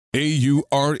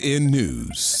AURN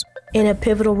News. In a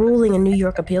pivotal ruling, a New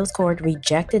York appeals court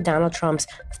rejected Donald Trump's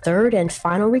third and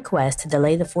final request to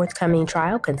delay the forthcoming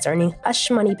trial concerning hush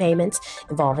money payments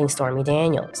involving Stormy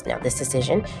Daniels. Now, this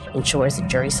decision ensures that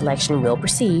jury selection will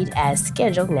proceed as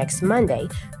scheduled next Monday,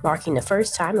 marking the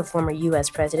first time a former U.S.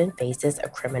 president faces a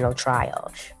criminal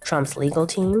trial. Trump's legal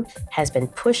team has been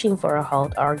pushing for a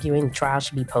halt, arguing the trial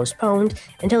should be postponed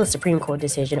until a Supreme Court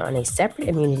decision on a separate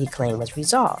immunity claim was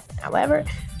resolved. However,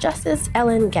 Justice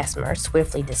Ellen Gesmer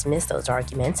swiftly dismissed those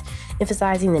arguments,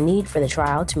 emphasizing the need for the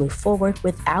trial to move forward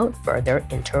without further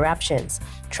interruptions.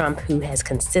 Trump, who has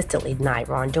consistently denied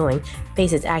wrongdoing,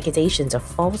 faces accusations of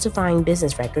falsifying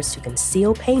business records to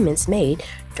conceal payments made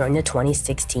during the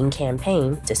 2016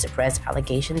 campaign to suppress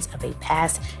allegations of a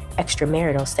past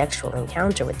extramarital sexual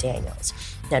encounter with Daniels.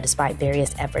 Now, despite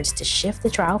various efforts to shift the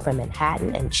trial from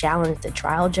Manhattan and challenge the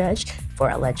trial judge for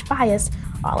alleged bias,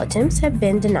 all attempts have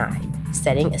been denied,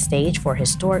 setting a stage for a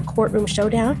historic courtroom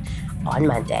showdown on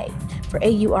Monday. For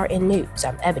AURN News,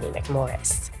 I'm Ebony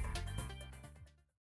McMorris.